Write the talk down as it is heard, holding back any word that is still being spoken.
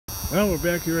Well, we're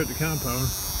back here at the compound.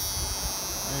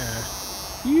 Yeah.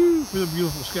 Phew, for the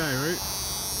beautiful sky, right?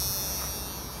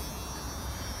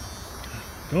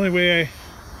 The only way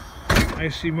I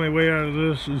see my way out of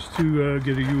this is to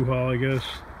get a U-Haul, I guess.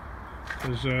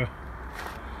 Because,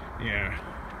 yeah.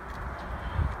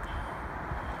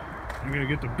 I'm gonna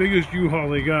get the biggest U-Haul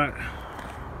they got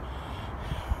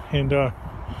and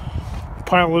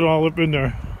pile it all up in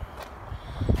there.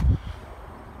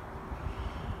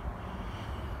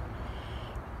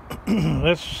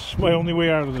 That's my only way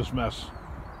out of this mess.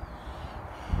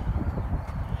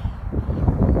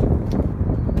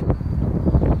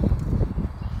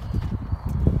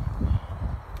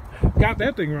 Got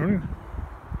that thing running.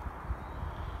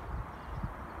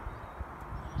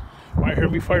 Want to hear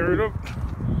me fire it up?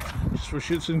 Just for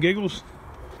shits and giggles?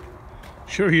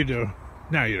 Sure you do.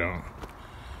 No, you don't.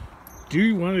 Do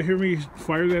you want to hear me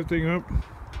fire that thing up?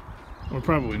 Well,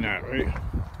 probably not, right?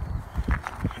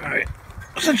 Alright.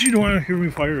 Since you don't want to hear me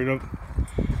fire it up,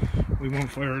 we won't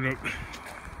fire it up.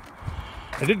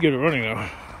 I did get it running though.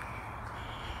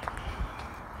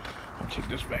 I'll take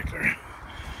this back there.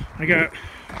 I got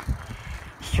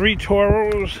 3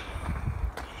 Toros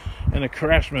and a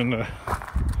Craftsman.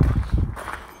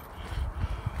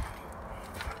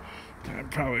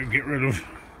 I'd probably get rid of,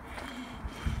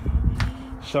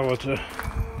 sell it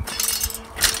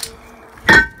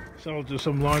to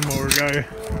some lawnmower guy.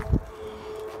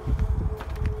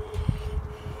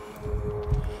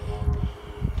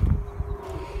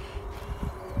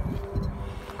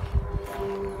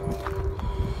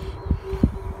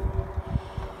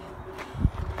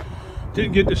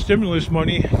 Didn't get the stimulus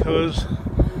money because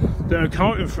the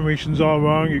account information's all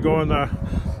wrong. You go on the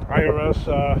IRS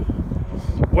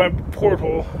web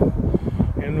portal,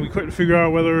 and we couldn't figure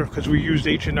out whether, because we used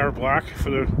H&R Block for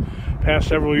the past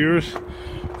several years,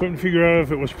 couldn't figure out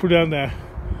if it was put on that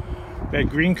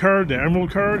green card, the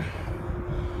Emerald card,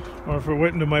 or if it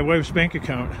went into my wife's bank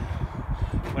account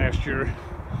last year.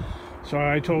 So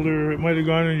I told her it might have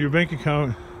gone in your bank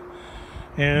account,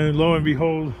 and lo and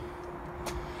behold,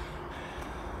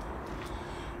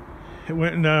 it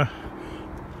went in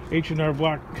H&R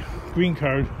Block green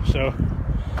card. So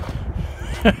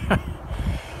I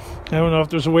don't know if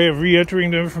there's a way of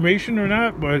re-entering the information or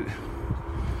not, but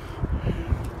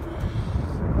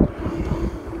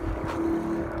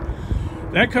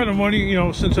that kind of money, you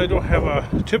know, since I don't have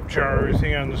a tip jar or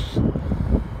anything on this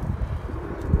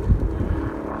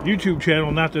YouTube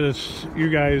channel, not that it's you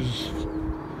guys'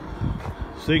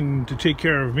 thing to take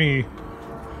care of me.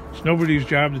 It's nobody's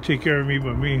job to take care of me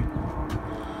but me.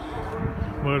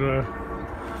 But,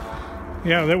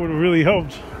 yeah, that would have really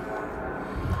helped.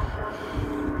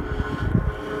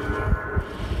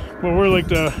 Well, we're like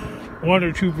the 1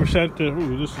 or 2% that,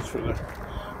 ooh, this is for the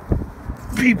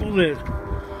people that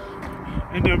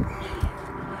end up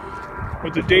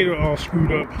with the data all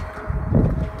screwed up.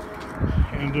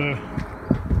 And,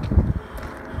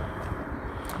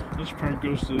 this part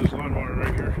goes to this lawnmower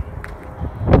right here.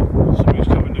 Somebody's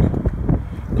coming to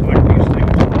collect these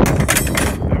things.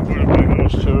 I have one at my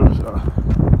house too. So.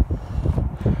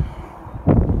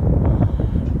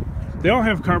 They all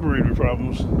have carburetor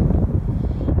problems,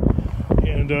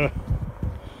 and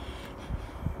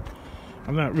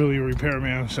I'm not really a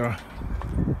repairman, so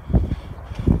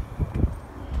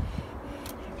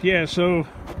yeah. So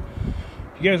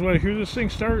you guys want to hear this thing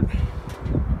start?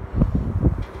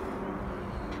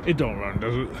 It don't run,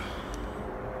 does it?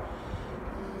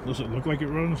 Does it look like it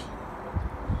runs?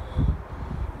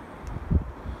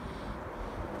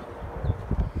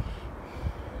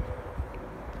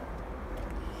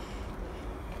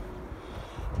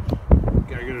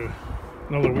 Gotta get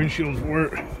another windshield for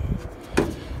it.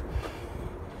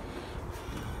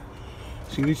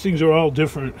 See, these things are all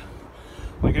different.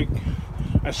 Like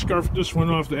I scarfed this one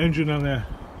off the engine on that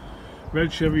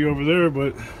red Chevy over there,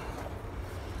 but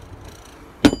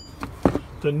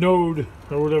the node,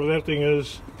 or whatever that thing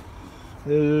is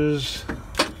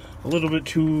a little bit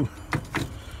too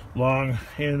long,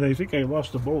 and I think I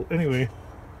lost the bolt anyway,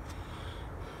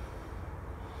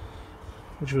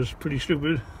 which was pretty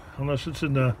stupid, unless it's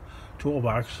in the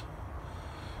toolbox.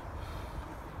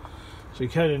 So you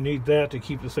kind of need that to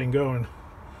keep the thing going.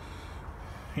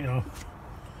 You know,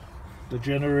 the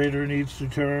generator needs to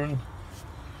turn,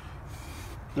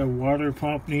 the water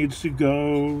pump needs to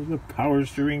go, the power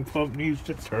steering pump needs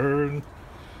to turn,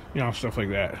 you know, stuff like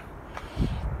that.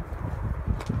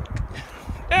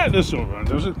 And this don't run,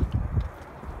 does it?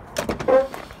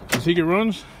 You think it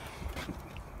runs?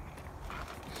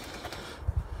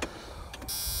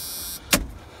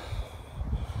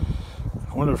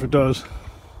 I wonder if it does.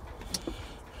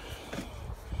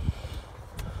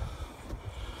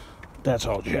 That's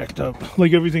all jacked up,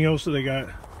 like everything else that I got.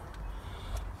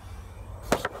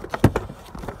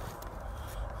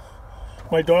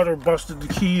 My daughter busted the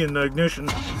key in the ignition.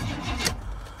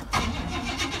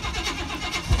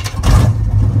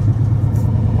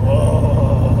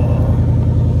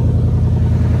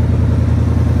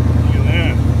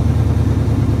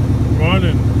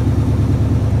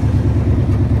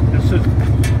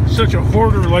 Such a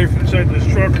hoarder life inside this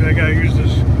truck, and I gotta use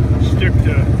this stick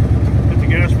to hit the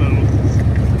gas pedal.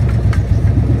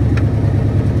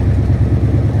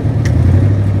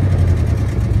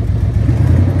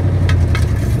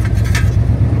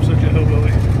 I'm such a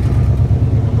hillbilly.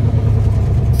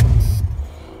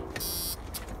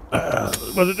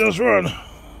 But it does run.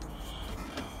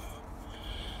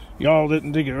 Y'all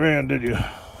didn't think it ran, did you?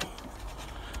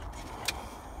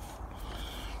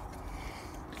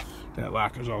 That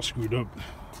lock is all screwed up.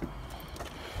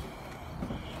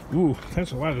 Ooh,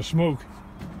 that's a lot of smoke.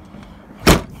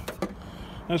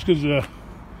 That's because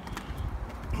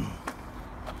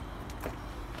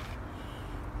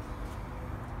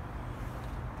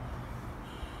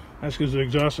the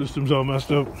exhaust system's all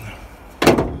messed up.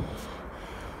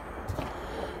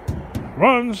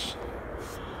 Runs.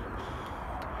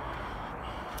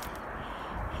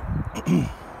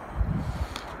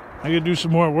 I could do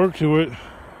some more work to it.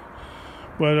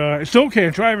 But I still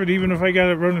can't drive it even if I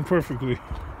got it running perfectly.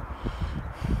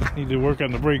 Need to work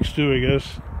on the brakes too, I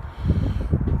guess.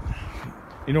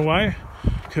 You know why?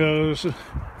 Because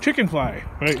chicken fly,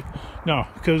 right? No,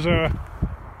 because the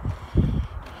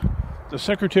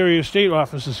Secretary of State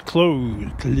office is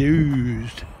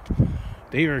closed.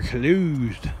 They are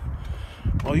closed.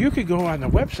 Well, you could go on the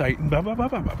website and blah, blah, blah,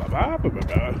 blah, blah, blah, blah, blah,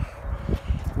 blah.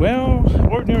 Well,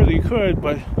 ordinarily you could,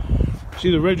 but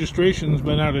see, the registration's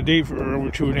been out of date for over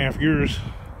 2.5 years.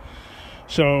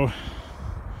 So,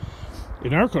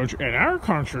 in our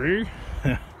country,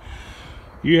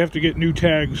 you have to get new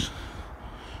tags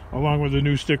along with a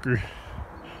new sticker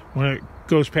when it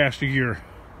goes past a year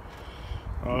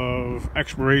of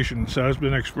expiration. So it's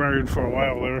been expired for a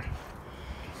while there,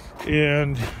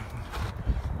 and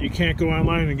you can't go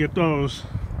online and get those.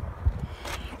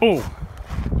 Oh,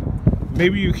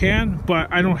 maybe you can,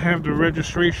 but I don't have the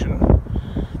registration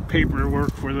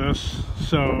paperwork for this,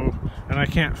 so, and I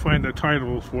can't find the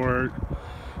title for it,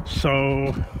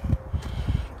 so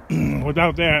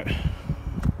without that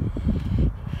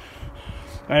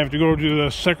I have to go to the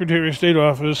Secretary of State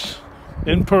office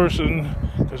in person,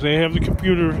 because they have the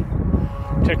computer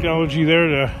technology there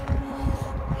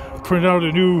to print out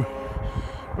a new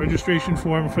registration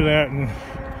form for that. And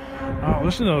oh,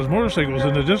 listen to those motorcycles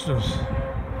in the distance.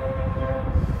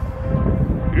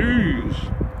 Jeez.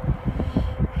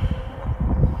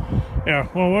 Yeah,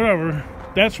 well, whatever.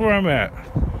 That's where I'm at.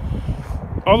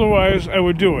 Otherwise, I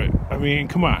would do it. I mean,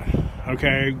 come on.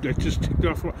 Okay, I just ticked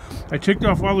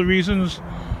off all the reasons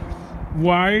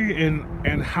why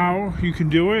and how you can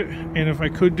do it. And if I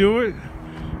could do it,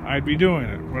 I'd be doing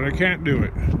it. But I can't do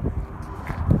it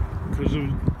because of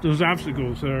those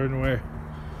obstacles that are in the way.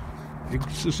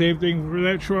 It's the same thing for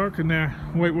that truck and that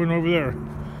white one over there.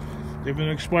 They've been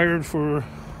expired for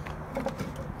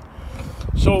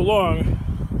so long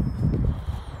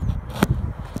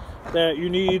that you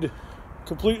need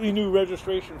completely new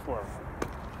registration form.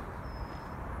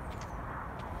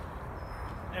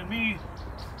 And me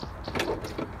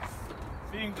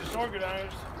being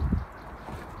disorganized,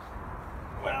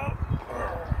 well,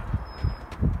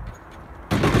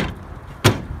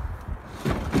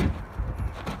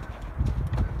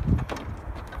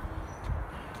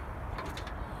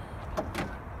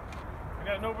 I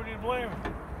got nobody to blame.